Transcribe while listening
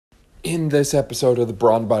In this episode of the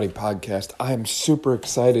Brawn Body Podcast, I am super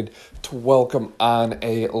excited to welcome on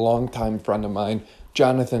a longtime friend of mine,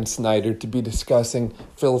 Jonathan Snyder, to be discussing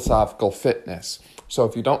philosophical fitness. So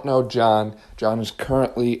if you don't know John is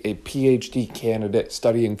currently a PhD candidate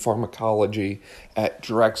studying pharmacology at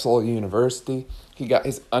Drexel University. He got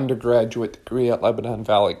his undergraduate degree at Lebanon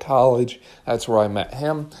Valley College. That's where I met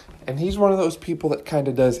him. And he's one of those people that kind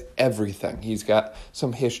of does everything. He's got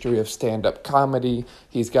some history of stand-up comedy.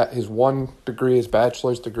 He's got his one degree, his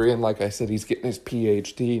bachelor's degree, and like I said, he's getting his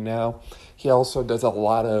PhD now. He also does a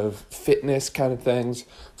lot of fitness kind of things,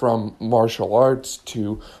 from martial arts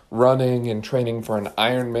to running and training for an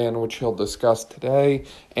Ironman, which he'll discuss today.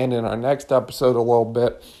 And in our next episode a little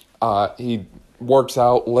bit, he works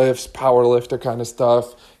out, lifts, power lifter kind of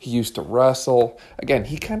stuff. He used to wrestle. Again,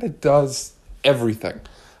 he kind of does everything.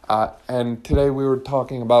 And today we were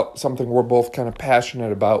talking about something we're both kind of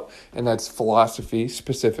passionate about, and that's philosophy,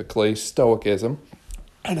 specifically Stoicism,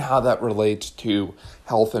 and how that relates to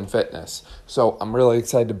health and fitness. So I'm really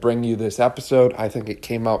excited to bring you this episode. I think it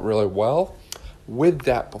came out really well. With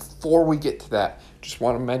that, before we get to that, just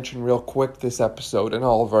want to mention real quick, this episode and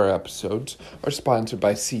all of our episodes are sponsored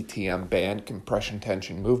by CTM Band, Compression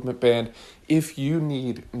Tension Movement Band. If you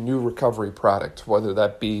need new recovery products, whether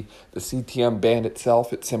that be the CTM Band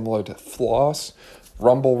itself, it's similar to Floss,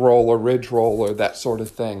 Rumble Roller, Ridge Roller, that sort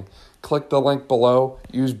of thing, click the link below,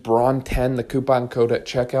 use BRAWN10, the coupon code at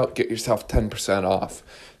checkout, get yourself 10% off.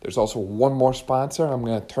 There's also one more sponsor. I'm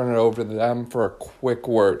going to turn it over to them for a quick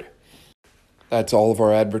word. That's all of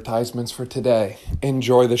our advertisements for today.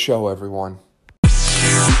 Enjoy the show, everyone.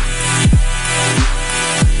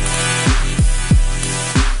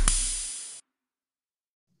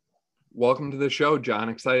 Welcome to the show, John.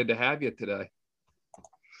 Excited to have you today.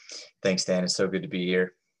 Thanks, Dan. It's so good to be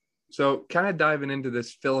here. So kind of diving into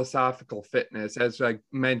this philosophical fitness, as I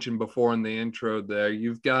mentioned before in the intro there,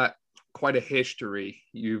 you've got quite a history.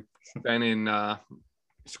 You've been in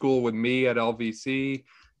school with me at LVC.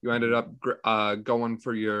 You ended up going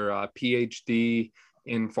for your PhD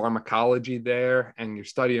in pharmacology there, and you're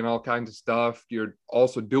studying all kinds of stuff. You're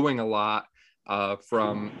also doing a lot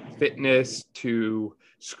from fitness to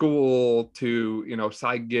school to,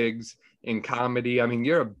 side gigs in comedy. I mean,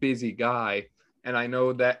 you're a busy guy. And I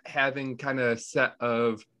know that having kind of a set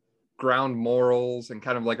of ground morals and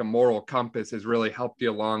kind of like a moral compass has really helped you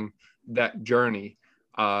along that journey.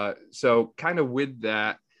 So kind of with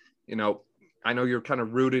that, I know you're kind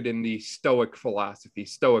of rooted in the Stoic philosophy,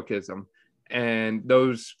 Stoicism, and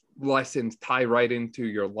those lessons tie right into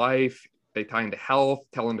your life. They tie into health,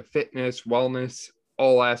 tie into fitness, wellness,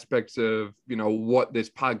 all aspects of, what this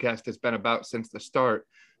podcast has been about since the start.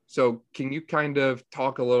 So can you kind of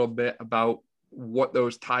talk a little bit about what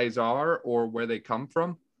those ties are or where they come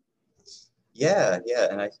from? Yeah.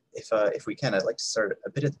 And if we can, I'd like to start a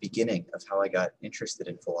bit at the beginning of how I got interested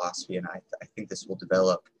in philosophy, and I think this will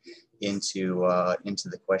develop into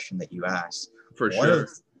the question that you asked. For sure. One of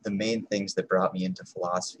the main things that brought me into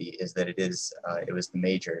philosophy is that it was the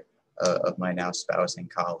major of my now spouse in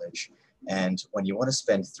college. And when you want to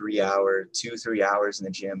spend 3 hours in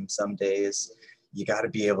the gym some days, you got to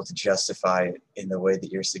be able to justify it in the way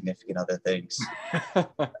that your significant other thinks.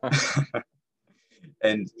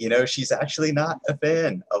 And, she's actually not a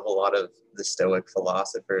fan of a lot of the Stoic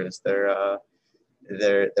philosophers. They're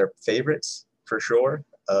favorites, for sure,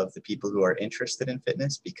 of the people who are interested in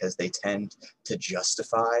fitness because they tend to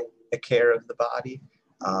justify a care of the body,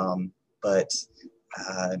 but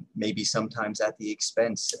maybe sometimes at the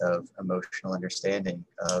expense of emotional understanding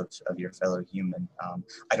of your fellow human.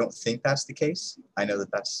 I don't think that's the case. I know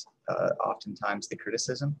that that's oftentimes the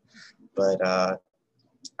criticism, but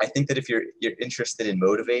I think that if you're interested in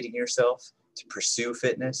motivating yourself to pursue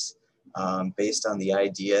fitness based on the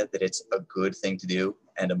idea that it's a good thing to do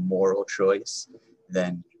and a moral choice,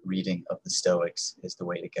 then reading of the Stoics is the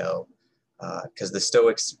way to go. Because the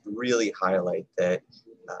Stoics really highlight that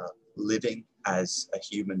living as a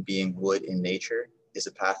human being would in nature is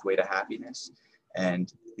a pathway to happiness.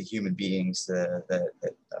 And the human beings that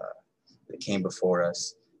came before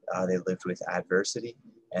us, they lived with adversity,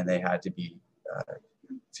 and they had to be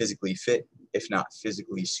physically fit, if not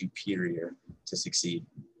physically superior, to succeed.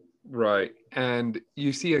 Right. And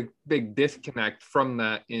you see a big disconnect from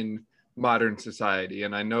that in modern society.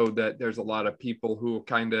 And I know that there's a lot of people who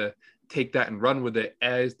kind of take that and run with it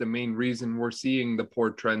as the main reason we're seeing the poor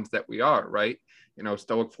trends that we are, right?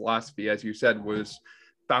 Stoic philosophy, as you said, was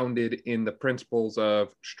founded in the principles of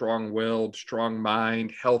strong-willed, strong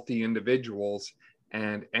mind, healthy individuals.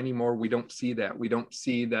 And anymore, we don't see that. We don't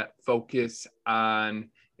see that focus on,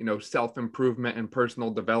 self-improvement and personal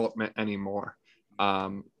development anymore.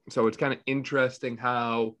 So it's kind of interesting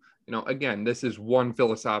how, again, this is one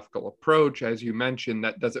philosophical approach. As you mentioned,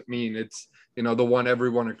 that doesn't mean it's, the one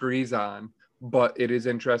everyone agrees on, but it is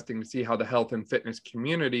interesting to see how the health and fitness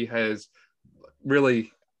community has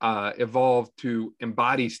really evolved to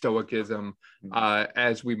embody Stoicism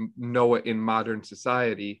as we know it in modern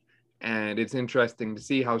society. And it's interesting to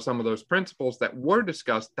see how some of those principles that were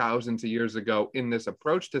discussed thousands of years ago in this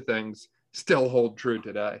approach to things still hold true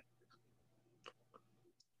today.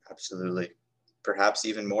 Absolutely. Perhaps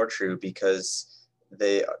even more true because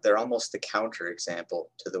they're almost the counterexample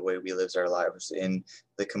to the way we live our lives in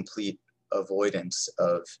the complete avoidance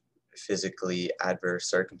of physically adverse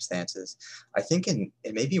circumstances. I think in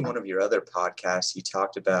maybe one of your other podcasts, you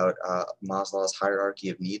talked about Maslow's hierarchy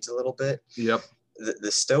of needs a little bit. Yep.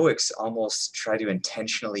 The Stoics almost try to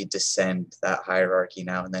intentionally descend that hierarchy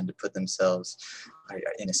now and then to put themselves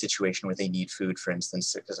in a situation where they need food, for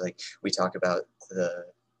instance, because like we talk about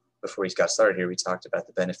before we got started here, we talked about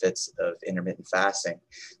the benefits of intermittent fasting.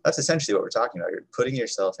 That's essentially what we're talking about. You're putting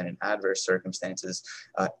yourself in an adverse circumstances,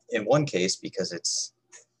 in one case because it's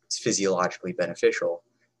physiologically beneficial,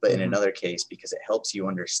 but in another case because it helps you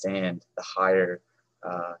understand the higher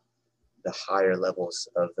levels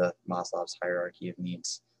of the Maslow's hierarchy of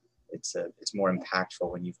needs. It's more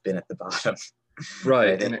impactful when you've been at the bottom.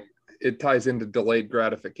 Right. And it ties into delayed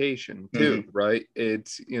gratification too, right?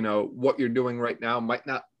 It's, what you're doing right now might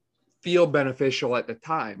not feel beneficial at the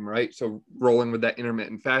time, right? So rolling with that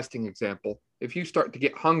intermittent fasting example, if you start to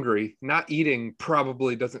get hungry, not eating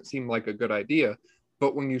probably doesn't seem like a good idea.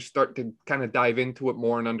 But when you start to kind of dive into it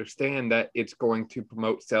more and understand that it's going to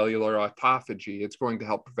promote cellular autophagy, it's going to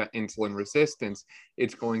help prevent insulin resistance,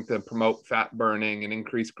 it's going to promote fat burning and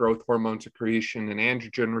increase growth hormone secretion and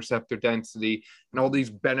androgen receptor density and all these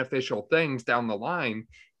beneficial things down the line,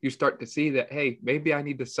 you start to see that, hey, maybe I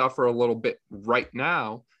need to suffer a little bit right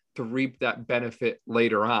now to reap that benefit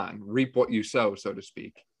later on, reap what you sow, so to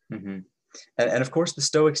speak. Mm-hmm. And of course, the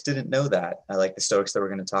Stoics didn't know that. Like the Stoics that we're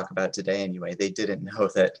going to talk about today anyway, they didn't know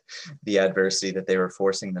that the adversity that they were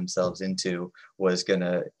forcing themselves into was going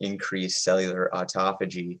to increase cellular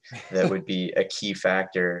autophagy that would be a key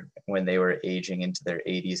factor when they were aging into their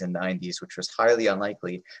 80s and 90s, which was highly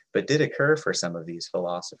unlikely, but did occur for some of these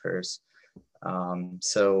philosophers.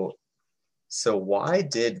 So why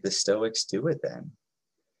did the Stoics do it then?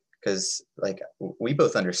 Because like we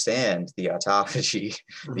both understand the autophagy,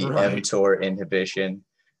 the mTOR inhibition,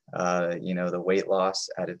 the weight loss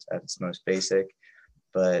at its most basic,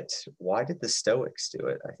 but why did the Stoics do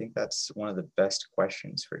it? I think that's one of the best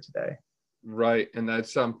questions for today. Right, and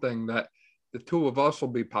that's something that the two of us will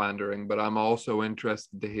be pondering, but I'm also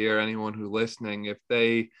interested to hear anyone who's listening, if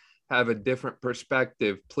they have a different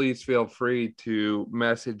perspective, please feel free to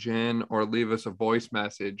message in or leave us a voice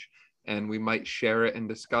message, and we might share it and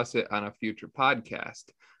discuss it on a future podcast.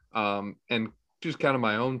 And just kind of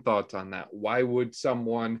my own thoughts on that. Why would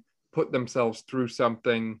someone put themselves through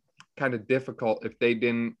something kind of difficult if they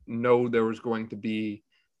didn't know there was going to be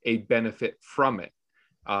a benefit from it?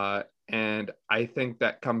 And I think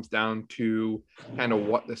that comes down to kind of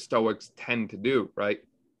what the Stoics tend to do, right?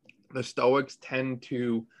 The Stoics tend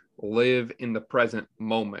to live in the present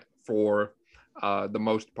moment for the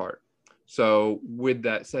most part. So with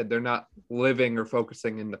that said, they're not living or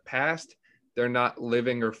focusing in the past. They're not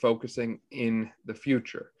living or focusing in the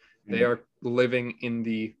future. They are living in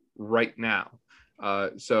the right now.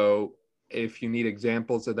 So if you need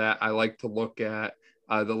examples of that, I like to look at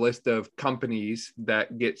the list of companies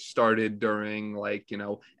that get started during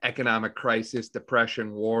economic crisis,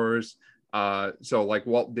 depression, wars. So like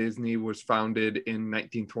Walt Disney was founded in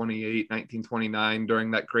 1928, 1929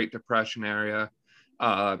 during that Great Depression era.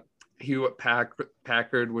 Hewlett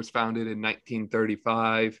Packard was founded in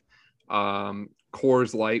 1935.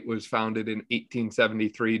 Coors Light was founded in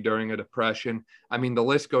 1873 during a depression. I mean, the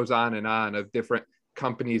list goes on and on of different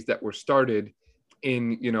companies that were started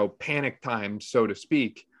in, panic times, so to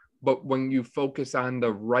speak. But when you focus on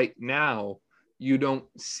the right now, you don't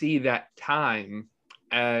see that time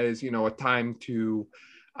as, a time to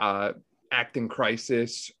act in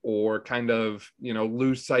crisis or kind of,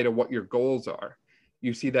 lose sight of what your goals are.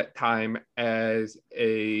 You see that time as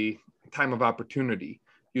a time of opportunity.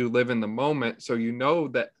 You live in the moment, so you know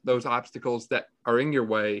that those obstacles that are in your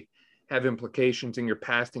way have implications in your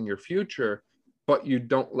past and your future, but you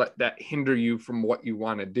don't let that hinder you from what you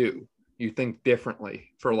want to do. You think differently,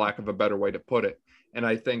 for lack of a better way to put it. And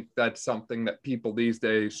I think that's something that people these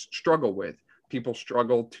days struggle with. People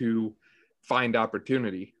struggle to find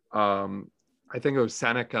opportunity. I think it was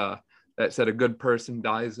Seneca that said a good person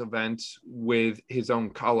dies events with his own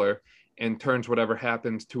color and turns whatever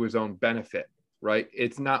happens to his own benefit. right?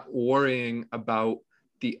 It's not worrying about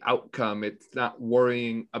the outcome. It's not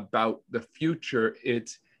worrying about the future.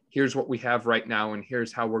 It's here's what we have right now, and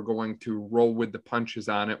here's how we're going to roll with the punches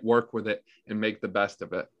on it, work with it, and make the best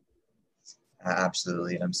of it.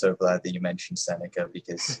 Absolutely. And I'm so glad that you mentioned Seneca,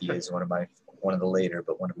 because he is one of the later,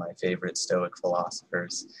 but one of my favorite Stoic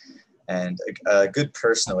philosophers. And a good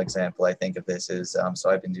personal example, I think, of this is, so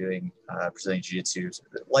I've been doing Brazilian Jiu-Jitsu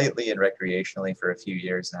lightly and recreationally for a few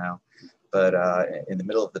years now. But in the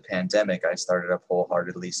middle of the pandemic, I started up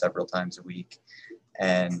wholeheartedly several times a week.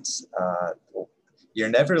 And you're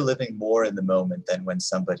never living more in the moment than when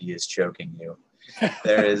somebody is choking you.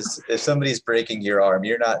 If somebody's breaking your arm,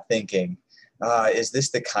 you're not thinking, is this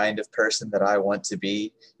the kind of person that I want to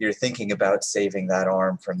be? You're thinking about saving that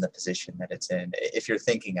arm from the position that it's in, if you're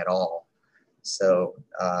thinking at all. So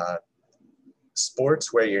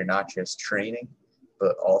sports where you're not just training,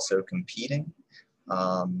 but also competing,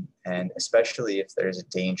 and especially if there's a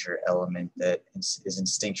danger element that is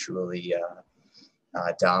instinctually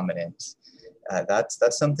dominant, that's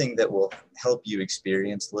something that will help you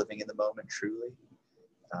experience living in the moment truly,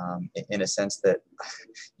 in a sense that,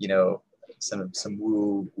 some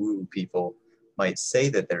woo people might say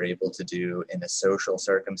that they're able to do in a social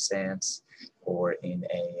circumstance or in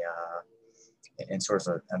sort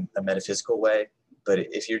of a metaphysical way. But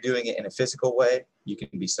if you're doing it in a physical way, you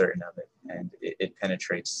can be certain of it, and it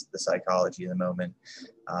penetrates the psychology of the moment.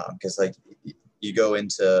 Because like you go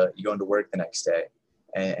into work the next day,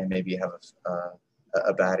 and maybe you have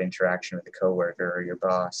a bad interaction with a coworker or your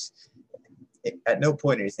boss. At no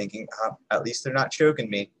point are you thinking, at least they're not choking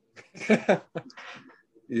me.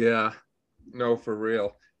 Yeah, no, for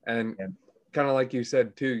real. And kind of like you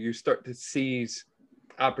said too, you start to seize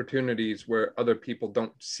opportunities where other people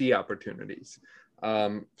don't see opportunities.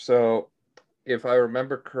 So if I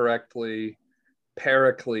remember correctly,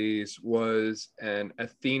 Pericles was an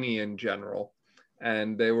Athenian general,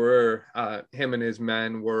 and they were him and his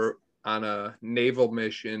men were on a naval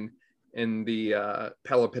mission in the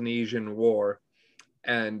Peloponnesian War,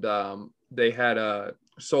 and they had a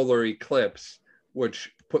solar eclipse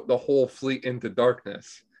which put the whole fleet into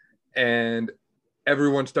darkness, and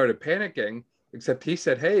everyone started panicking, except he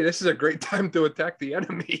said, hey, this is a great time to attack the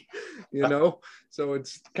enemy. So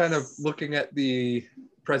it's kind of looking at the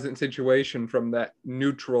present situation from that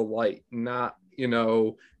neutral light, not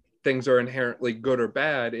things are inherently good or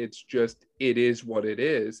bad. It's just, it is what it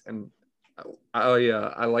is. And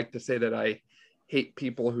I like to say that I hate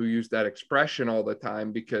people who use that expression all the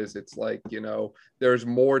time, because it's like, there's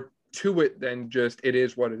more to it than just it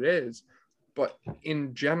is what it is. But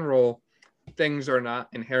in general, things are not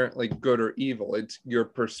inherently good or evil. It's your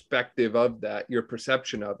perspective of that, your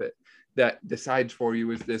perception of it, that decides for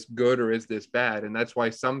you, is this good or is this bad? And that's why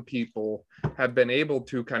some people have been able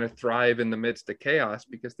to kind of thrive in the midst of chaos,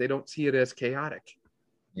 because they don't see it as chaotic.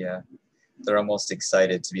 Yeah, they're almost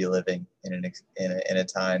excited to be living in a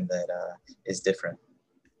time that is different.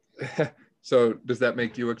 So does that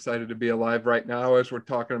make you excited to be alive right now as we're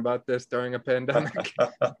talking about this during a pandemic?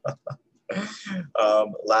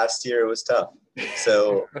 Last year it was tough.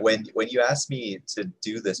 So when you asked me to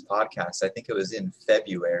do this podcast, I think it was in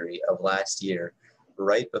February of last year,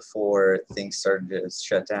 right before things started to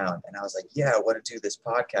shut down. And I was like, yeah, I want to do this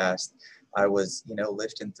podcast. I was,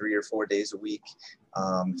 lifting 3 or 4 days a week,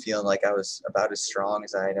 feeling like I was about as strong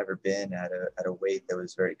as I had ever been at a weight that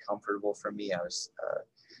was very comfortable for me. I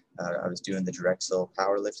was doing the Drexel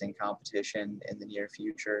powerlifting competition in the near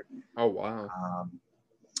future. Oh, wow.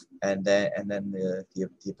 And then the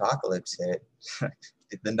apocalypse hit,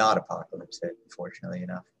 the not apocalypse hit, fortunately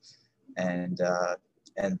enough. And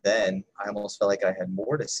then I almost felt like I had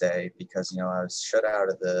more to say, because, I was shut out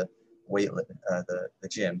of the the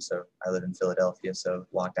gym. So I live in Philadelphia, so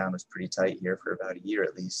lockdown was pretty tight here for about a year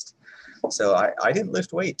at least. So I didn't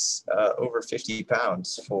lift weights over 50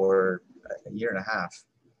 pounds for a year and a half.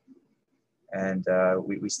 And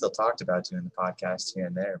we still talked about doing the podcast here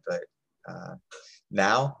and there, but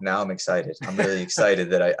now I'm excited. I'm really excited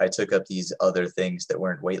that I took up these other things that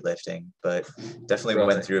weren't weightlifting, but definitely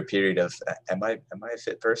went through a period of, am I a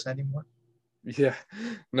fit person anymore? Yeah,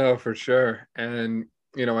 no, for sure. And,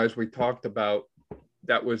 as we talked about,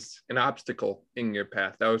 that was an obstacle in your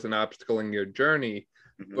path. That was an obstacle in your journey,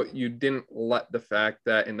 but you didn't let the fact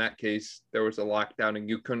that in that case, there was a lockdown and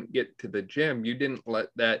you couldn't get to the gym. You didn't let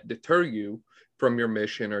that deter you from your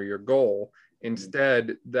mission or your goal.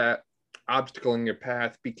 Instead, that obstacle in your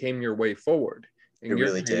path became your way forward. In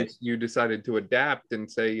your case, you decided to adapt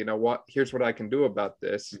and say, you know what, here's what I can do about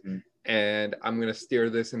this. And I'm going to steer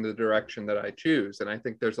this in the direction that I choose. And I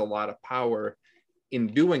think there's a lot of power in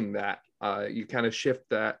doing that. You kind of shift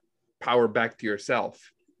that power back to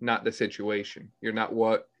yourself, not the situation. You're not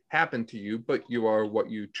what happened to you, but you are what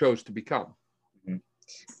you chose to become. Mm-hmm.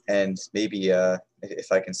 And maybe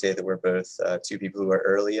if I can say that we're both two people who are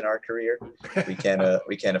early in our career, we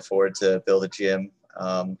can afford to build a gym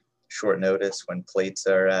short notice when plates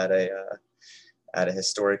are at a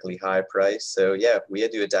historically high price. So yeah, we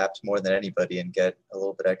had to adapt more than anybody and get a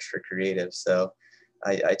little bit extra creative. So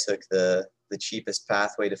I took the cheapest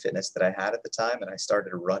pathway to fitness that I had at the time, and I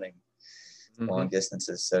started running long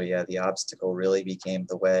distances. So yeah, the obstacle really became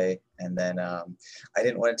the way. And then I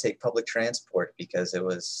didn't want to take public transport because there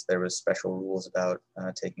was special rules about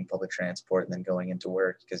taking public transport and then going into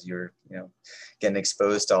work, because you're getting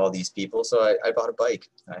exposed to all these people. So I bought a bike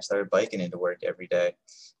and I started biking into work every day.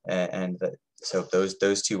 So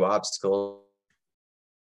those two obstacles.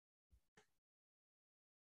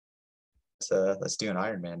 Let's do an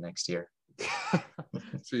Ironman next year.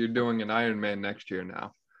 So you're doing an Ironman next year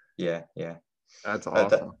now. Yeah. That's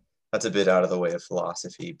awesome. That's a bit out of the way of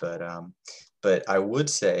philosophy, but I would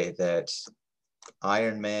say that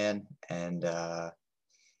Ironman and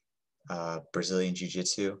Brazilian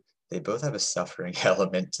Jiu-Jitsu, they both have a suffering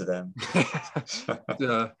element to them.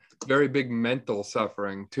 Very big mental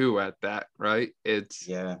suffering too at that, right? It's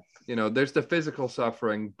there's the physical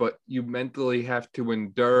suffering, but you mentally have to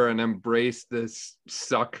endure and embrace this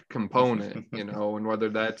suck component, and whether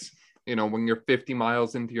that's, when you're 50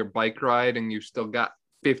 miles into your bike ride and you still got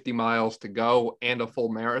 50 miles to go and a full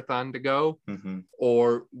marathon to go,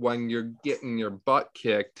 or when you're getting your butt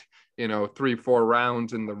kicked, 3-4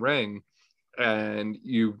 rounds in the ring, and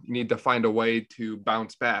you need to find a way to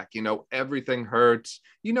bounce back. Everything hurts.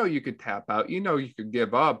 You could tap out, you could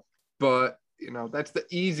give up, but that's the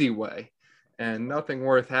easy way, and nothing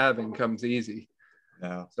worth having comes easy.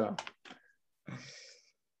 No. So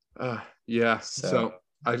so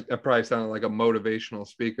I probably sounded like a motivational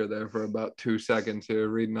speaker there for about 2 seconds here,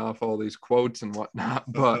 reading off all these quotes and whatnot.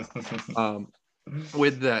 But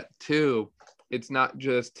with that too, it's not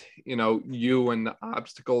just, you and the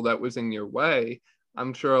obstacle that was in your way.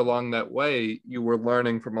 I'm sure along that way, you were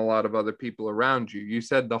learning from a lot of other people around you. You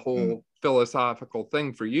said the whole philosophical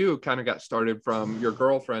thing for you kind of got started from your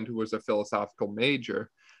girlfriend, who was a philosophical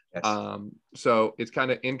major. Yes. So it's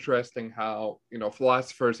kind of interesting how,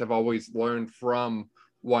 philosophers have always learned from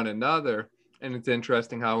one another. And it's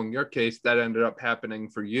interesting how in your case that ended up happening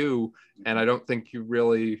for you. And I don't think you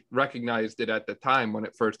really recognized it at the time when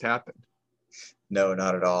it first happened. No,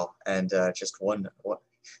 not at all. And just one,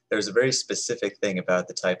 there's a very specific thing about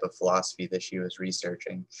the type of philosophy that she was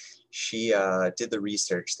researching. She did the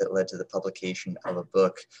research that led to the publication of a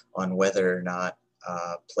book on whether or not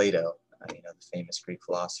Plato, the famous Greek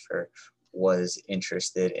philosopher, was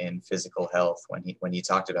interested in physical health when he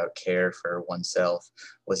talked about care for oneself.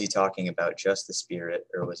 Was he talking about just the spirit,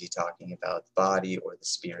 or was he talking about the body, or the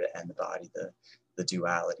spirit and the body, the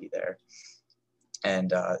duality there?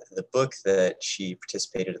 And the book that she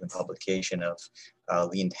participated in the publication of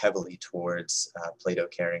leaned heavily towards Plato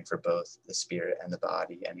caring for both the spirit and the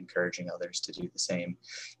body, and encouraging others to do the same,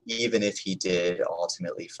 even if he did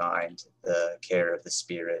ultimately find the care of the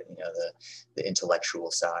spirit, the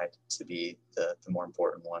intellectual side, to be the more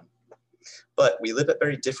important one. But we live at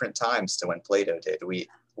very different times to when Plato did.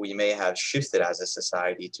 We may have shifted as a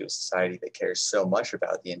society to a society that cares so much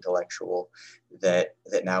about the intellectual that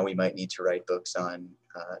now we might need to write books on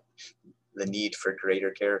the need for greater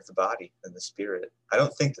care of the body than the spirit. I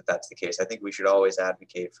don't think that that's the case. I think we should always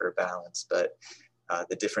advocate for a balance, but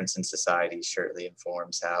the difference in society certainly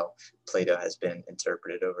informs how Plato has been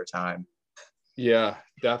interpreted over time. Yeah,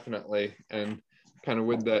 definitely. And kind of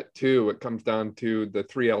with that too, it comes down to the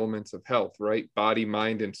 3 elements of health, right? Body,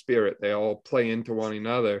 mind, and spirit. They all play into one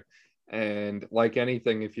another. And like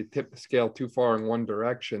anything, if you tip the scale too far in one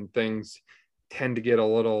direction, things tend to get a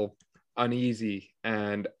little uneasy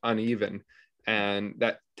and uneven. And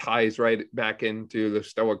that ties right back into the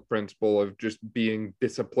Stoic principle of just being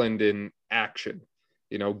disciplined in action.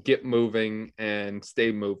 Get moving and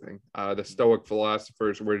stay moving. The Stoic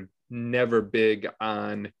philosophers were never big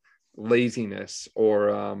on laziness,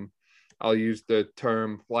 or I'll use the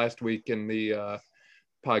term last week in the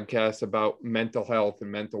podcast about mental health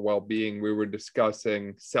and mental well-being. We were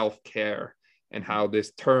discussing self-care and how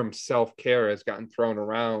this term self-care has gotten thrown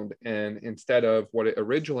around, and instead of what it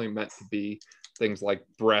originally meant to be, things like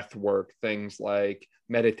breath work, things like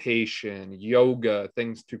meditation, yoga,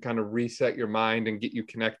 things to kind of reset your mind and get you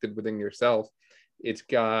connected within yourself, it's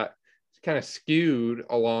kind of skewed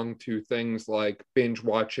along to things like binge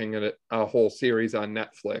watching a whole series on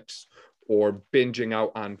Netflix, or binging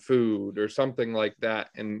out on food or something like that.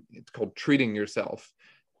 And it's called treating yourself.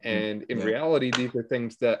 And in reality, these are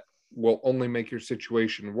things that will only make your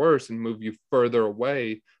situation worse and move you further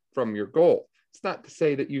away from your goal. It's not to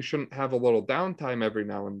say that you shouldn't have a little downtime every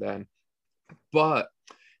now and then, but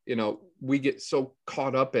we get so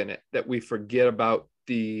caught up in it that we forget about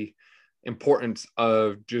the importance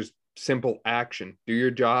of just simple action. Do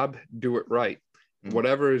your job, do it right.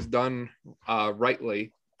 Whatever is done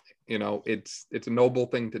rightly, it's a noble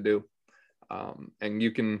thing to do. And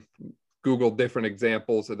you can Google different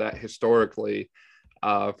examples of that historically,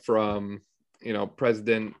 from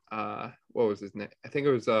President, what was his name? I think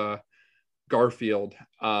it was Garfield,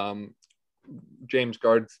 James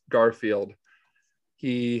Garfield.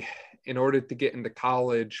 He, in order to get into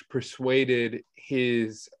college, persuaded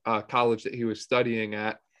his college that he was studying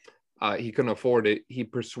at, he couldn't afford it. He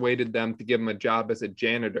persuaded them to give him a job as a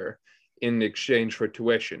janitor in exchange for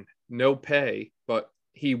tuition. No pay, but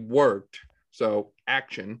he worked. So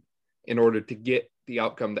action in order to get the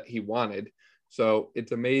outcome that he wanted. So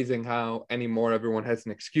it's amazing how anymore everyone has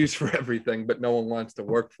an excuse for everything, but no one wants to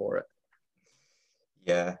work for it.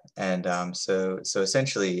 Yeah, and so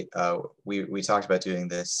essentially, we talked about doing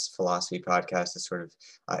this philosophy podcast. As sort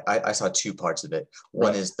of, I saw two parts of it.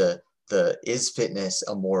 One is the is fitness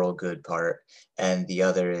a moral good part, and the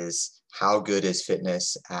other is how good is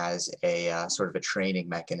fitness as a sort of a training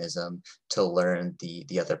mechanism to learn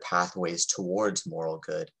the other pathways towards moral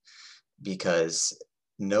good, because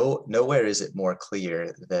nowhere is it more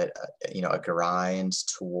clear that a grind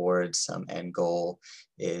towards some end goal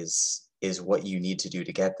is what you need to do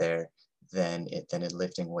to get there than in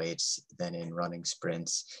lifting weights, than in running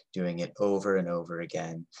sprints, doing it over and over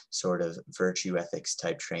again, sort of virtue ethics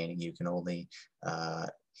type training. You can only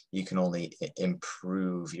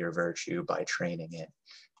improve your virtue by training it.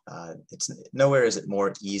 It's nowhere is it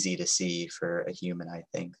more easy to see for a human, I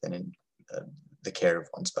think, than in the care of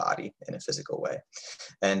one's body in a physical way.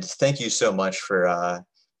 And thank you so much for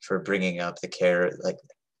bringing up the care, like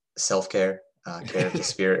self-care, care of the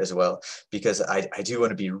spirit as well, because I do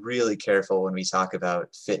want to be really careful when we talk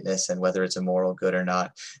about fitness and whether it's a moral good or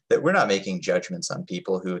not, that we're not making judgments on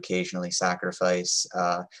people who occasionally sacrifice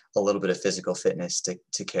a little bit of physical fitness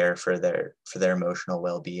to care for their emotional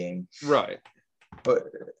well-being. Right. But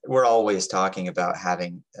we're always talking about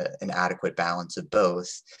having an adequate balance of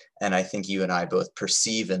both. And I think you and I both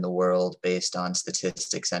perceive in the world, based on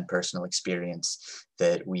statistics and personal experience,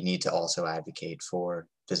 that we need to also advocate for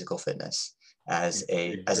physical fitness as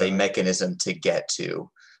a mechanism to get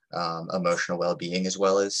to emotional well-being, as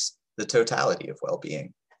well as the totality of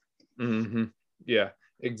well-being. Mm-hmm. Yeah,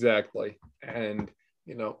 exactly. And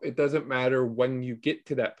it doesn't matter when you get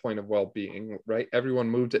to that point of well-being, right? Everyone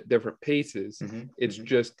moves at different paces. Mm-hmm. It's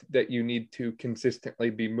just that you need to consistently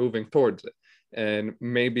be moving towards it. And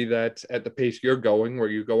maybe that's at the pace you're going, where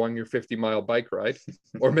you go on your 50-mile bike ride,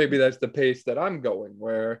 or maybe that's the pace that I'm going,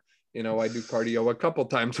 where I do cardio a couple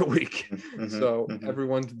times a week. Mm-hmm. So Mm-hmm.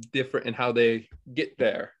 everyone's different in how they get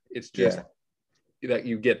there. It's just that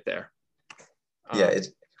you get there.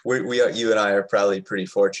 You and I are probably pretty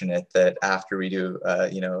fortunate that after we do, a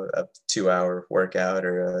 2-hour workout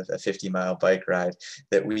or a 50-mile bike ride,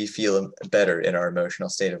 that we feel better in our emotional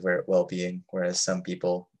state of well-being, whereas some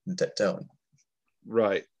people don't.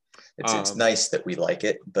 Right. It's nice that we like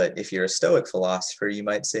it, but if you're a Stoic philosopher, you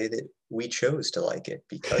might say that we chose to like it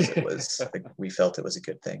because it was we felt it was a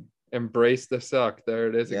good thing. Embrace the suck. There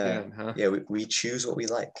it is again, huh? Yeah, we choose what we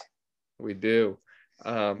like. We do.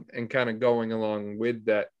 And kind of going along with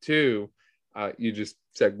that too, you just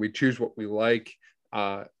said we choose what we like.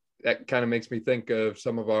 That kind of makes me think of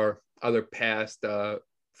some of our other past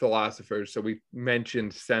philosophers. So we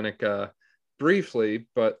mentioned Seneca briefly,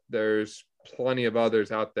 but there's plenty of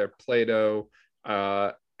others out there. Plato,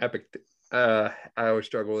 I always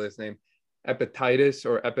struggle with his name, Epictetus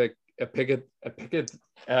or Epictetus.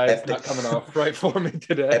 It's not coming off right for me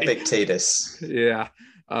today. Epictetus. Yeah.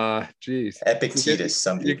 Geez. Epictetus,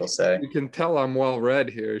 some people say. You can tell I'm well read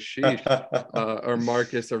here. Sheesh. Or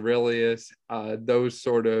Marcus Aurelius, those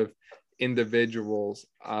sort of individuals.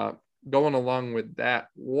 Going along with that,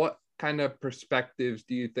 what kind of perspectives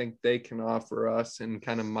do you think they can offer us in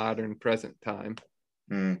kind of modern present time?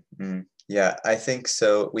 Mm-hmm. Yeah, I think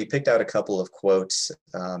so. We picked out a couple of quotes,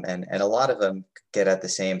 and a lot of them get at the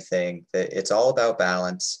same thing, that it's all about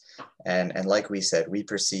balance. And like we said, we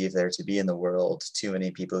perceive there to be in the world too many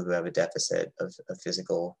people who have a deficit of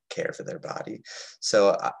physical care for their body.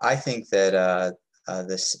 So I think that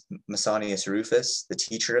this Musonius Rufus, the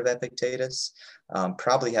teacher of Epictetus,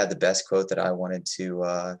 probably had the best quote that I wanted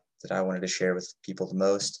to share with people the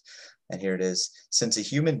most. And here it is. Since a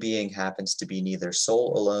human being happens to be neither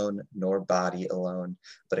soul alone nor body alone,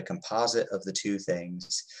 but a composite of the two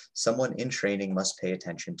things, someone in training must pay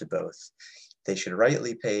attention to both. They should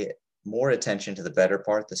rightly pay more attention to the better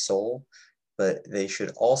part, the soul, but they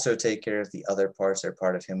should also take care of the other parts or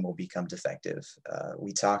part of him will become defective.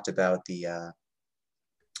 We talked about the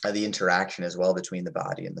interaction as well between the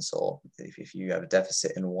body and the soul. If you have a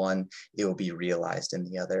deficit in one, it will be realized in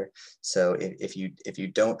the other. So if you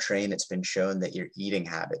don't train, it's been shown that your eating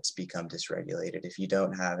habits become dysregulated. If you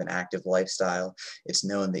don't have an active lifestyle, it's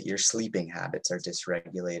known that your sleeping habits are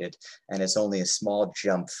dysregulated. And it's only a small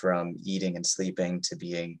jump from eating and sleeping to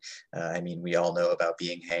being, we all know about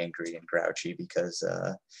being hangry and grouchy because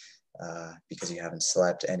you haven't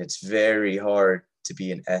slept. And it's very hard to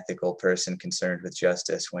be an ethical person concerned with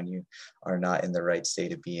justice when you are not in the right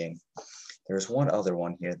state of being. There's one other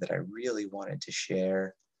one here that I really wanted to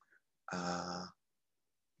share. I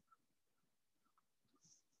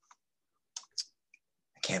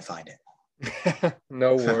can't find it.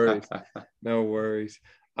 No worries. No worries.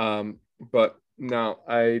 But no,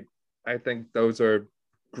 I think those are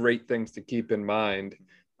great things to keep in mind.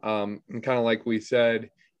 And kind of like we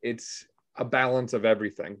said, it's a balance of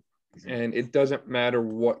everything. And it doesn't matter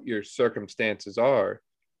what your circumstances are,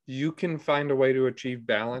 you can find a way to achieve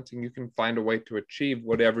balance, and you can find a way to achieve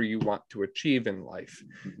whatever you want to achieve in life.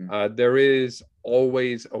 There is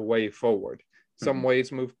always a way forward. Some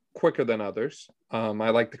ways move quicker than others. I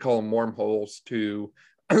like to call them wormholes to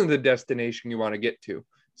the destination you want to get to.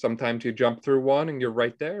 Sometimes you jump through one and you're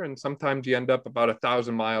right there, and sometimes you end up about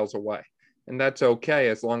 1,000 miles away. And that's okay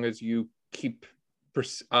as long as you keep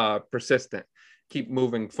persistent. Keep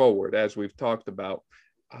moving forward, as we've talked about.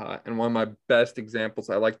 And one of my best examples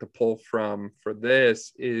I like to pull from for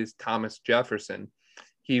this is Thomas Jefferson.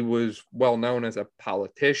 He was well known as a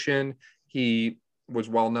politician. He was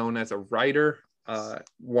well known as a writer,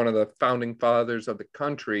 one of the founding fathers of the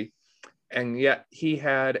country, and yet he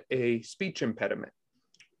had a speech impediment.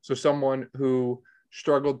 So someone who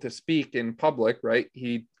struggled to speak in public, right?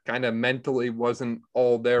 He kind of mentally wasn't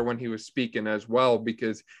all there when he was speaking as well,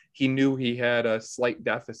 because he knew he had a slight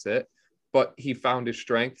deficit, but he found his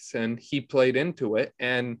strengths and he played into it.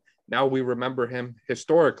 And now we remember him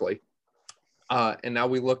historically. And now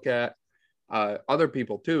we look at other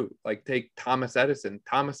people too, like take Thomas Edison.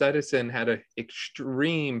 Thomas Edison had an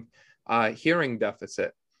extreme hearing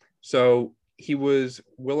deficit. So he was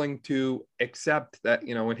willing to accept that,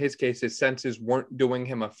 in his case, his senses weren't doing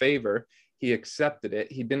him a favor. He accepted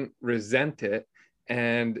it. He didn't resent it.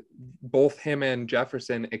 And both him and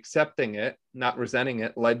Jefferson accepting it, not resenting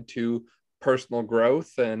it, led to personal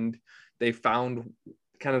growth. And they found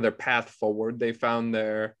kind of their path forward. They found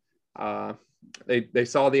their, they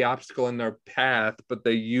saw the obstacle in their path, but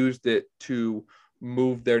they used it to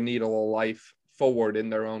move their needle of life forward in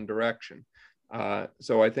their own direction.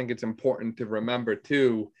 So I think it's important to remember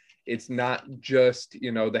too, it's not just,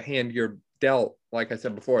 the hand you're dealt. Like I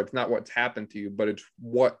said before, it's not what's happened to you, but it's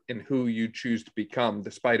what and who you choose to become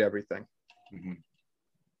despite everything.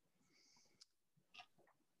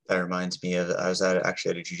 That reminds me of, I was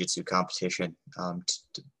actually at a jiu-jitsu competition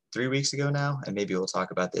 3 weeks ago now, and maybe we'll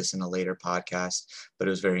talk about this in a later podcast, but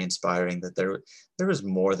it was very inspiring that there was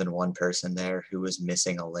more than one person there who was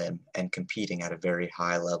missing a limb and competing at a very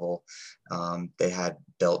high level. They had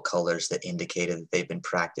belt colors that indicated that they've been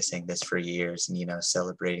practicing this for years and,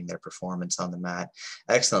 celebrating their performance on the mat.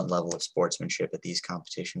 Excellent level of sportsmanship at these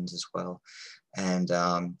competitions as well. And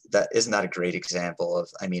isn't that a great example of,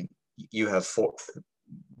 you have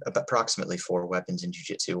approximately 4 weapons in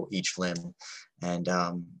jiu-jitsu, each limb. And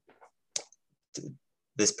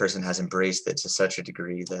this person has embraced it to such a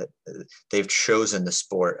degree that they've chosen the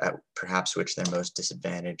sport at perhaps which they're most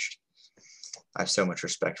disadvantaged. I have so much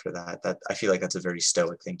respect for that. That I feel like that's a very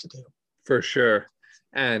stoic thing to do. For sure.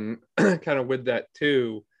 And kind of with that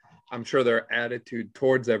too, I'm sure their attitude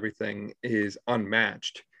towards everything is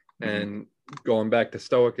unmatched. And going back to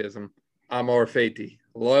stoicism, amor fati,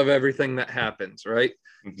 love everything that happens, right?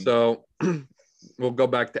 So we'll go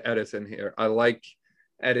back to Edison here. I like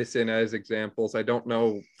Edison as examples. I don't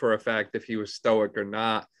know for a fact if he was stoic or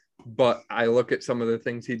not, but I look at some of the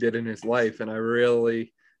things he did in his life and I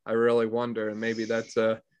really wonder, and maybe that's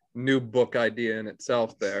a new book idea in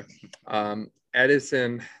itself there.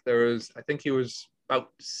 Edison, I think he was about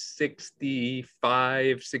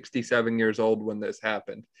 65, 67 years old when this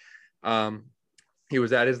happened. He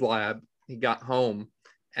was at his lab. He got home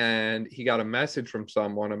and he got a message from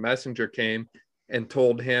someone. A messenger came and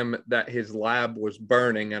told him that his lab was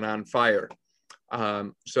burning and on fire.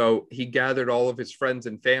 So he gathered all of his friends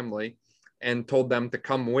and family and told them to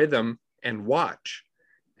come with him and watch.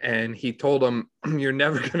 And he told him, you're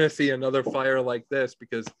never going to see another fire like this,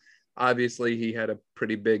 because obviously he had a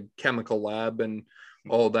pretty big chemical lab and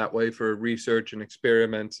all that way for research and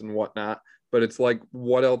experiments and whatnot. But it's like,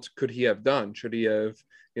 what else could he have done? Should he have,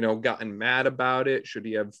 gotten mad about it? Should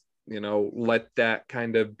he have, let that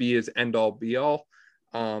kind of be his end all be all?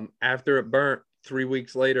 After it burnt, 3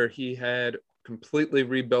 weeks later, he had completely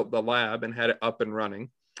rebuilt the lab and had it up and running.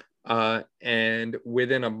 And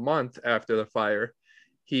within a month after the fire,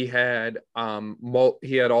 he had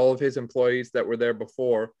all of his employees that were there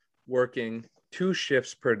before working 2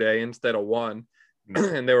 shifts per day instead of 1,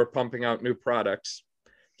 and they were pumping out new products.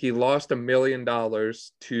 He lost $1 million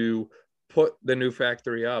to put the new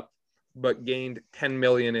factory up, but gained 10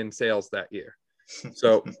 million in sales that year.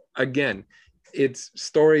 So again, it's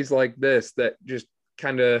stories like this that just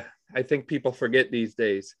kind of, I think people forget these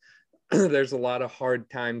days. There's a lot of hard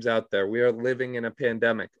times out there. We are living in a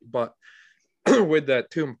pandemic, but with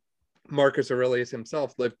that too, Marcus Aurelius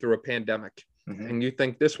himself lived through a pandemic. And you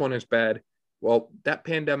think this one is bad. Well, that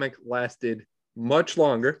pandemic lasted much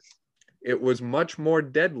longer. It was much more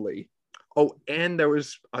deadly. Oh, and there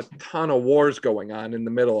was a ton of wars going on in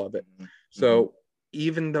the middle of it. So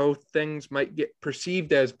even though things might get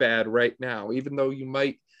perceived as bad right now, even though you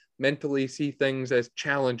might mentally see things as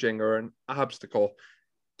challenging or an obstacle,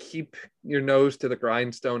 keep your nose to the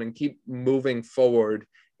grindstone and keep moving forward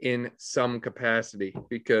in some capacity,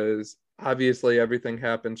 because obviously everything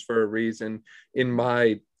happens for a reason, in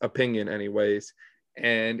my opinion anyways.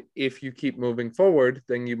 And if you keep moving forward,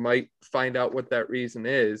 then you might find out what that reason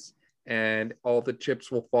is, and all the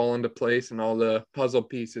chips will fall into place and all the puzzle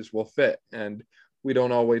pieces will fit. And we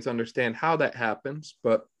don't always understand how that happens,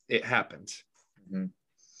 but it happens.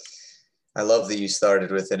 I love that you started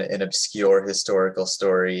with an obscure historical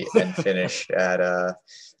story and finished at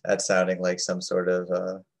sounding like some sort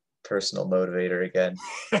of personal motivator again,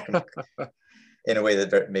 in a way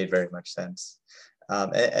that made very much sense.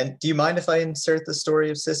 And do you mind if I insert the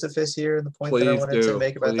story of Sisyphus here and the point that I wanted to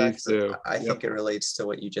make about that? Because I think it relates to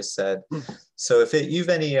what you just said. So if you have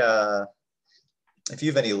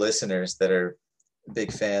any listeners that are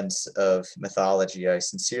big fans of mythology, I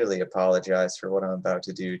sincerely apologize for what I'm about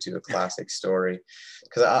to do to a classic story,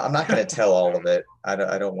 because I'm not going to tell all of it. I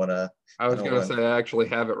don't want to. I was going to say, I actually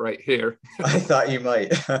have it right here. I thought you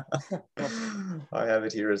might. I have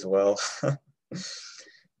it here as well.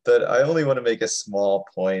 But I only want to make a small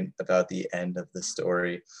point about the end of the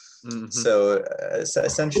story. So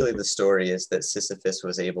essentially the story is that Sisyphus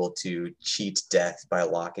was able to cheat death by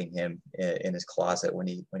locking him in his closet when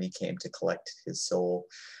he came to collect his soul.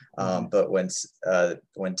 But when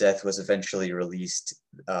death was eventually released,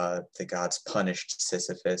 the gods punished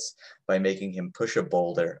Sisyphus by making him push a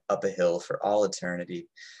boulder up a hill for all eternity.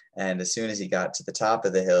 And as soon as he got to the top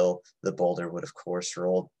of the hill, the boulder would, of course,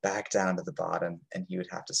 roll back down to the bottom, and he would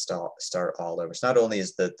have to start all over. So not only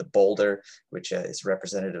is the boulder, which is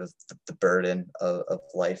representative of the burden of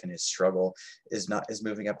life and his struggle, is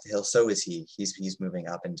moving up the hill, so is he. He's moving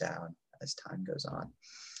up and down as time goes on.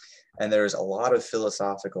 And there's a lot of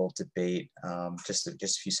philosophical debate just a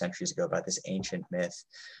few centuries ago about this ancient myth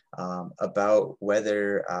about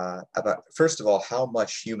whether, first of all, how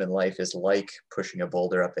much human life is like pushing a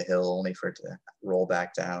boulder up a hill only for it to roll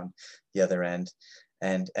back down the other end,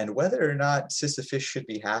 and whether or not Sisyphus should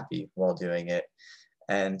be happy while doing it.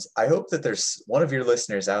 And I hope that there's one of your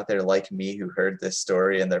listeners out there like me who heard this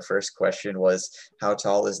story and their first question was, how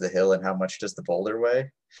tall is the hill and how much does the boulder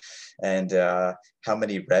weigh? And how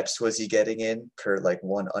many reps was he getting in per like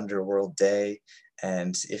one underworld day?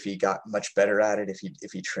 And if he got much better at it,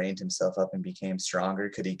 if he trained himself up and became stronger,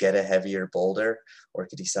 could he get a heavier boulder, or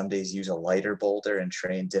could he some days use a lighter boulder and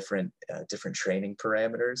train different training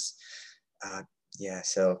parameters?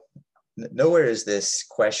 So nowhere is this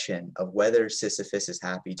question of whether Sisyphus is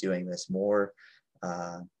happy doing this more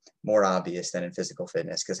obvious than in physical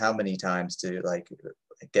fitness, because how many times do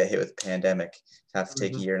get hit with a pandemic, have to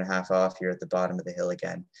take a year and a half off, you're at the bottom of the hill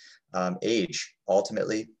again. Age,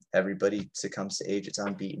 ultimately, everybody succumbs to age. It's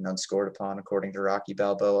unbeaten, unscored upon, according to Rocky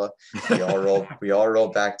Balboa. We all roll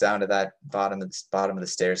back down to that bottom of the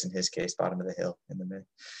stairs, in his case, bottom of the hill in the myth.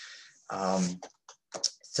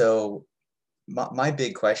 So my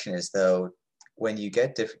big question is, though, when you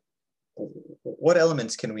get what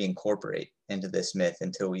elements can we incorporate into this myth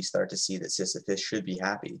until we start to see that Sisyphus should be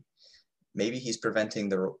happy? Maybe he's preventing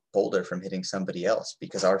the boulder from hitting somebody else,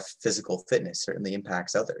 because our physical fitness certainly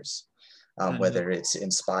impacts others, whether it's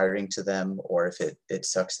inspiring to them or if it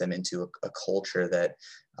sucks them into a culture that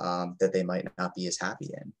they might not be as happy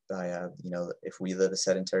in. If we live a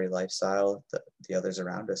sedentary lifestyle, the others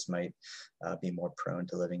around us might be more prone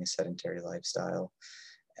to living a sedentary lifestyle.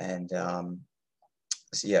 And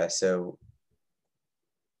so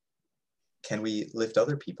can we lift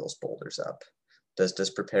other people's boulders up? Does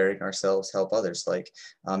preparing ourselves help others? Like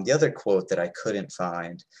the other quote that I couldn't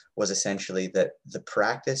find was essentially that the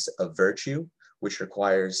practice of virtue, which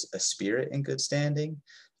requires a spirit in good standing,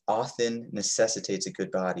 often necessitates a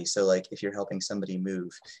good body. So like if you're helping somebody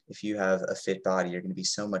move, if you have a fit body, you're going to be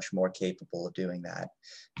so much more capable of doing that.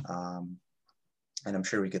 And I'm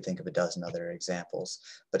sure we could think of a dozen other examples,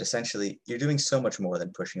 but essentially you're doing so much more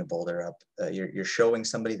than pushing a boulder up. You're showing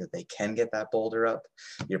somebody that they can get that boulder up.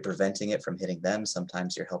 You're preventing it from hitting them.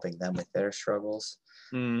 Sometimes you're helping them with their struggles.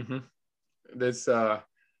 Mm-hmm. This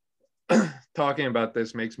talking about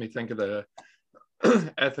this makes me think of the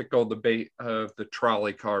ethical debate of the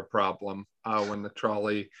trolley car problem, when the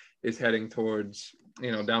trolley is heading towards,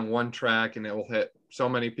 down one track and it will hit so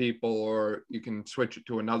many people, or you can switch it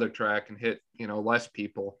to another track and hit, less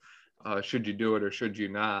people. Should you do it or should you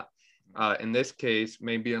not? In this case,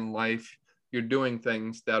 maybe in life, you're doing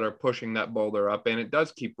things that are pushing that boulder up and it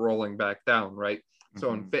does keep rolling back down, right? Mm-hmm.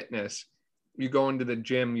 So in fitness, you go into the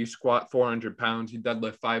gym, you squat 400 pounds, you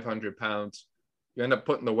deadlift 500 pounds, you end up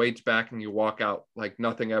putting the weights back and you walk out like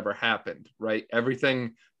nothing ever happened, right?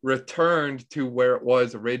 Everything returned to where it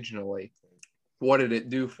was originally. What did it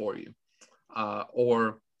do for you?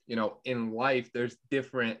 Or, in life, there's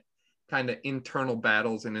different kind of internal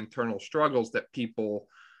battles and internal struggles that people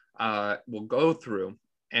will go through,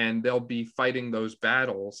 and they'll be fighting those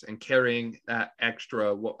battles and carrying that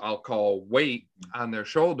extra, what I'll call weight on their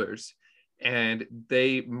shoulders. And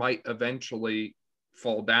they might eventually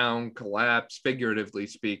fall down, collapse, figuratively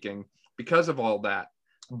speaking, because of all that.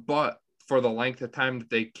 But for the length of time that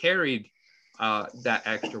they carried that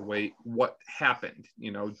extra weight, what happened?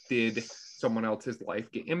 Did someone else's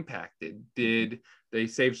life get impacted? Did they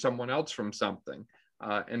save someone else from something?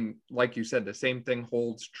 And like you said, the same thing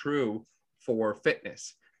holds true for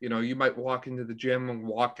fitness. You might walk into the gym and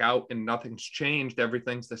walk out and nothing's changed.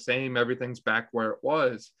 Everything's the same. Everything's back where it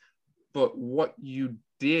was. But what you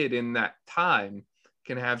did in that time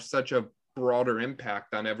can have such a broader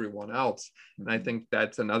impact on everyone else. And I think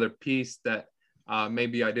that's another piece that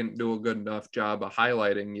maybe I didn't do a good enough job of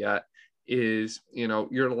highlighting yet, is,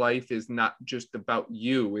 your life is not just about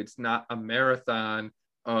you. It's not a marathon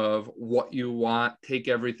of what you want, take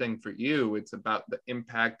everything for you. It's about the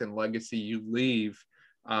impact and legacy you leave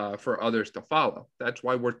for others to follow. That's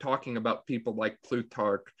why we're talking about people like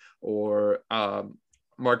Plutarch or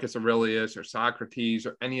Marcus Aurelius or Socrates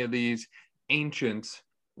or any of these ancients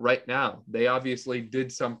right now. They obviously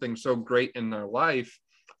did something so great in their life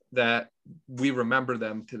that we remember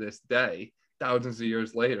them to this day, thousands of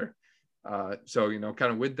years later. So,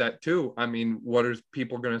 kind of with that too, I mean, what are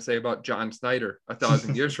people going to say about John Snyder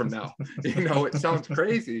 1,000 years from now? It sounds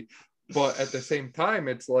crazy, but at the same time,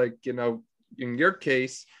 it's like, in your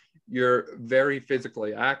case, you're very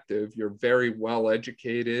physically active, you're very well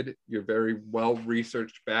educated, you're very well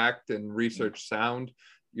research backed and research sound.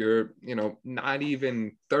 You're, not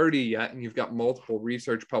even 30 yet, and you've got multiple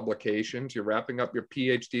research publications. You're wrapping up your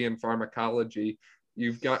PhD in pharmacology.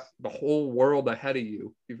 You've got the whole world ahead of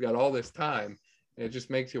you. You've got all this time. And it just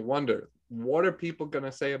makes you wonder, what are people going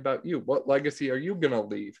to say about you? What legacy are you going to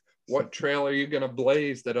leave? What trail are you going to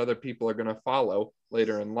blaze that other people are going to follow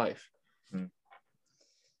later in life?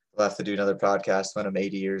 We'll have to do another podcast when I'm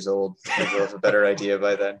 80 years old. Maybe we'll have a better idea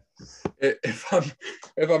by then. If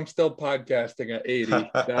I'm still podcasting at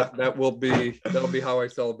 80, that'll be how I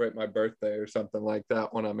celebrate my birthday or something like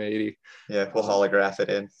that when I'm 80. Yeah, we'll holograph it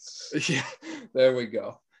in. Yeah, there we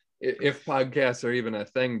go. If podcasts are even a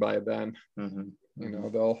thing by then,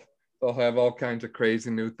 they'll have all kinds of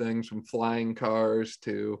crazy new things, from flying cars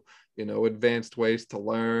to advanced ways to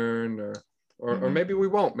learn, or maybe we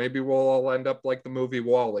won't. Maybe we'll all end up like the movie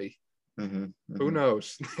WALL-E. Who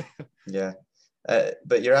knows? Yeah.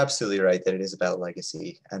 But you're absolutely right that it is about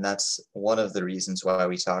legacy. And that's one of the reasons why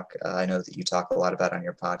we talk. I know that you talk a lot about on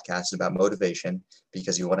your podcast about motivation,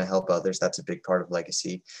 because you want to help others. That's a big part of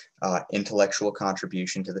legacy. Intellectual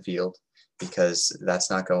contribution to the field, because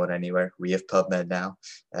that's not going anywhere. We have PubMed now.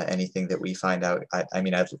 Anything that we find out,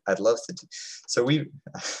 I'd love to do. So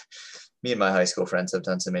me and my high school friends have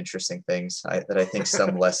done some interesting things that I think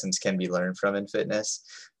some lessons can be learned from in fitness.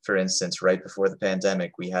 For instance, right before the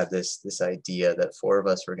pandemic, we had this idea that 4 of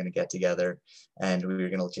us were going to get together and we were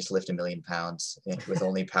going to just lift 1 million pounds with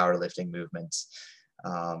only powerlifting movements.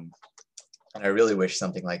 And I really wish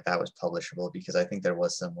something like that was publishable, because I think there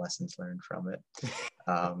was some lessons learned from it.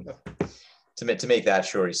 To make that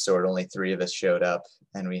story short, only 3 of us showed up,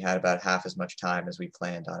 and we had about half as much time as we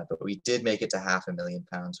planned on it. But we did make it to 500,000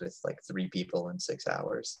 pounds with like 3 people in 6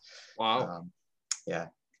 hours. Wow. Yeah.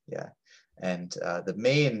 Yeah. And the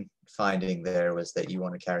main finding there was that you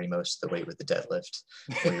want to carry most of the weight with the deadlift,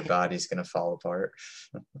 or your body's going to fall apart.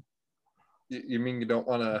 You mean you don't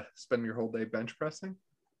want to spend your whole day bench pressing?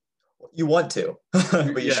 You want to,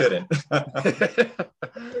 but you shouldn't.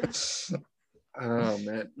 Oh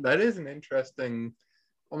man, that is an interesting,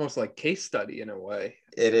 almost like case study in a way.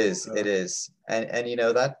 It is. And you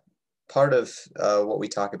know, that part of what we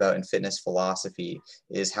talk about in fitness philosophy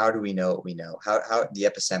is, how do we know what we know? How the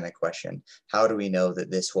epistemic question, how do we know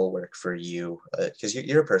that this will work for you? Because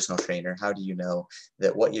you're a personal trainer. How do you know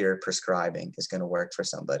that what you're prescribing is going to work for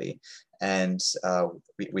somebody? And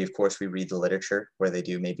we of course, we read the literature where they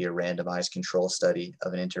do maybe a randomized control study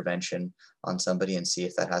of an intervention on somebody and see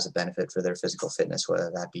if that has a benefit for their physical fitness,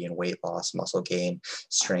 whether that be in weight loss, muscle gain,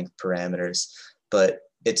 strength parameters. But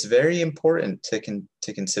it's very important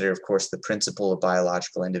to consider, of course, the principle of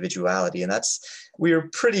biological individuality. And we were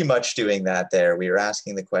pretty much doing that there. We were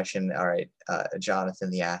asking the question, all right,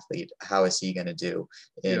 Jonathan, the athlete, how is he going to do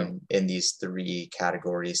in these three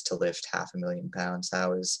categories to lift 500,000 pounds?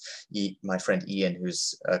 How is my friend Ian,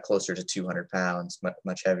 who's closer to 200 pounds,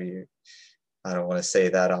 much heavier? I don't want to say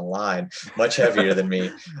that online, much heavier than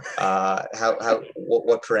me.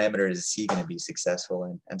 What parameters is he going to be successful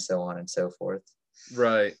in, and so on and so forth.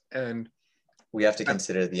 Right. And we have to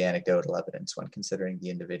consider the anecdotal evidence when considering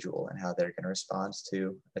the individual and how they're going to respond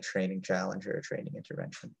to a training challenge or a training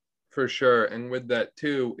intervention. For sure. And with that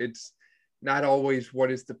too, it's not always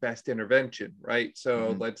what is the best intervention, right?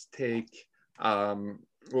 So let's take,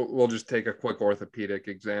 we'll just take a quick orthopedic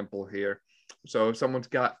example here. So if someone's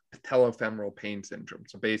got patellofemoral pain syndrome,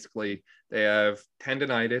 so basically they have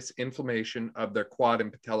tendonitis, inflammation of their quad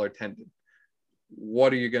and patellar tendon,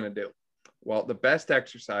 what are you going to do? Well, the best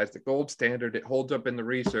exercise, the gold standard, it holds up in the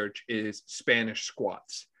research, is Spanish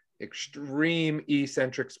squats, extreme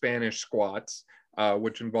eccentric Spanish squats,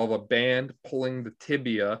 which involve a band pulling the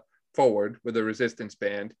tibia forward with a resistance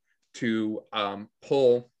band to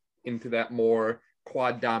pull into that more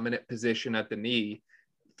quad dominant position at the knee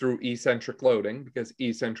through eccentric loading, because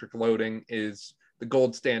eccentric loading is the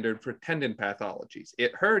gold standard for tendon pathologies.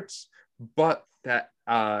 It hurts, but that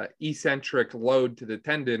eccentric load to the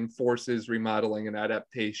tendon forces remodeling and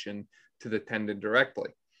adaptation to the tendon directly.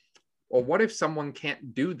 Well, what if someone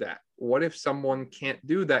can't do that? What if someone can't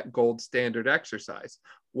do that gold standard exercise?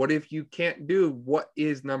 What if you can't do what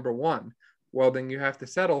is number one? Well, then you have to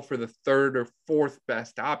settle for the third or fourth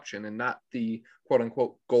best option and not the quote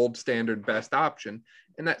unquote gold standard best option.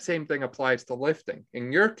 And that same thing applies to lifting.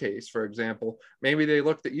 In your case, for example, maybe they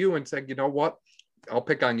looked at you and said, you know what? I'll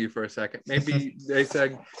pick on you for a second. Maybe they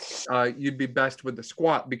said you'd be best with the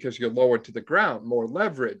squat because you're lower to the ground, more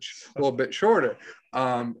leverage, a little bit shorter.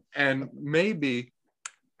 And maybe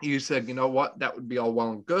you said, you know what, that would be all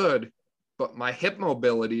well and good, but my hip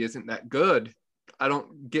mobility isn't that good. I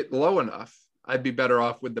don't get low enough. I'd be better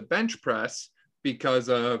off with the bench press because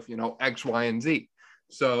of, X, Y, and Z.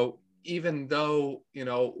 So even though,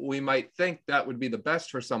 we might think that would be the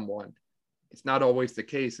best for someone, it's not always the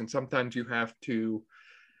case. And sometimes you have to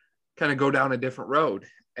kind of go down a different road.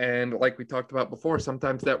 And like we talked about before,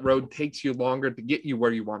 sometimes that road takes you longer to get you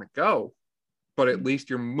where you want to go, but at least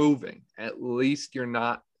you're moving. At least you're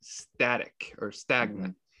not static or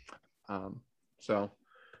stagnant. So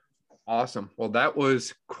awesome. Well, that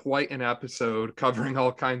was quite an episode covering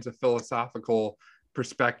all kinds of philosophical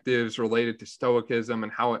perspectives related to Stoicism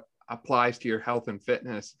and how it applies to your health and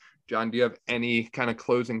fitness. John, do you have any kind of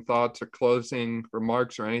closing thoughts or closing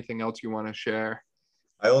remarks or anything else you want to share?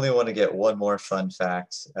 I only want to get one more fun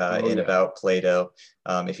fact about Plato.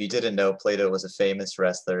 If you didn't know, Plato was a famous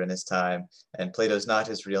wrestler in his time, and Plato's not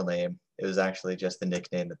his real name. It was actually just the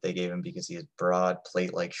nickname that they gave him because he had broad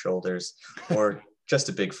plate-like shoulders, or just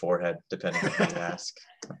a big forehead, depending on who you ask.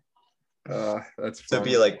 That's so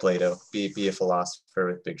funny. be like Plato. Be a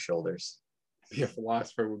philosopher with big shoulders. Be a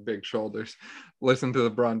philosopher with big shoulders. Listen to the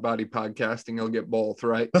Brawn Body Podcasting. You'll get both,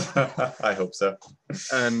 right? I hope so.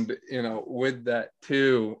 And, with that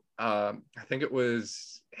too, I think it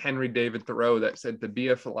was Henry David Thoreau that said to be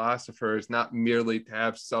a philosopher is not merely to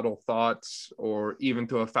have subtle thoughts or even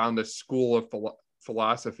to have found a school of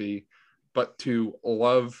philosophy, but to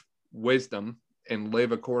love wisdom and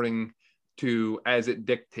live according to as it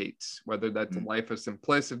dictates, whether that's a life of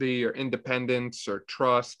simplicity or independence or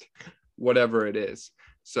trust, whatever it is.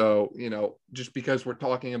 So, just because we're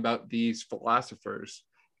talking about these philosophers,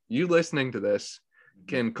 you listening to this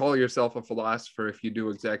can call yourself a philosopher if you do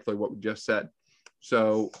exactly what we just said.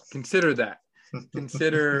 So consider that.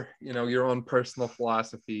 Consider, your own personal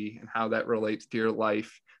philosophy and how that relates to your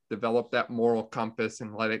life. Develop that moral compass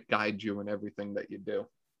and let it guide you in everything that you do.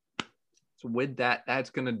 So with that, that's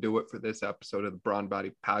going to do it for this episode of the Brawn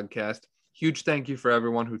Body Podcast. Huge thank you for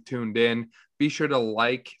everyone who tuned in. Be sure to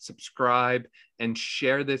like, subscribe, and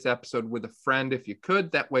share this episode with a friend if you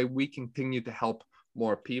could. That way we continue to help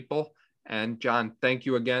more people. And John, thank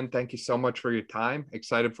you again. Thank you so much for your time.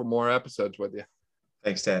 Excited for more episodes with you.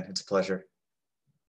 Thanks, Dan. It's a pleasure.